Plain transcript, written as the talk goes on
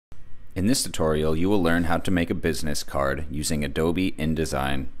In this tutorial, you will learn how to make a business card using Adobe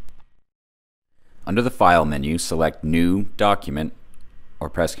Indesign. Under the File menu, select New Document or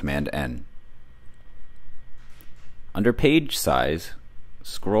press Command N. Under Page Size,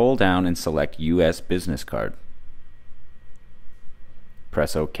 scroll down and select US Business Card.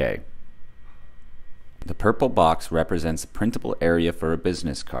 Press OK. The purple box represents the printable area for a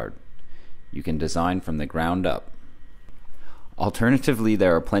business card. You can design from the ground up. Alternatively,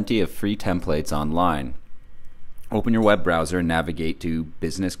 there are plenty of free templates online. Open your web browser and navigate to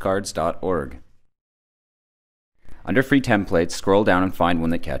businesscards.org. Under Free Templates, scroll down and find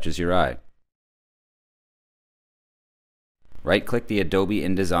one that catches your eye. Right-click the Adobe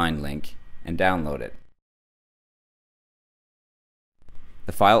Indesign link and download it.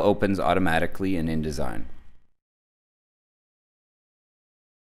 The file opens automatically in InDesign.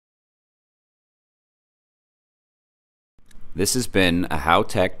 This has been a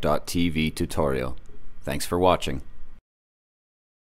HowTech.tv tutorial. Thanks for watching.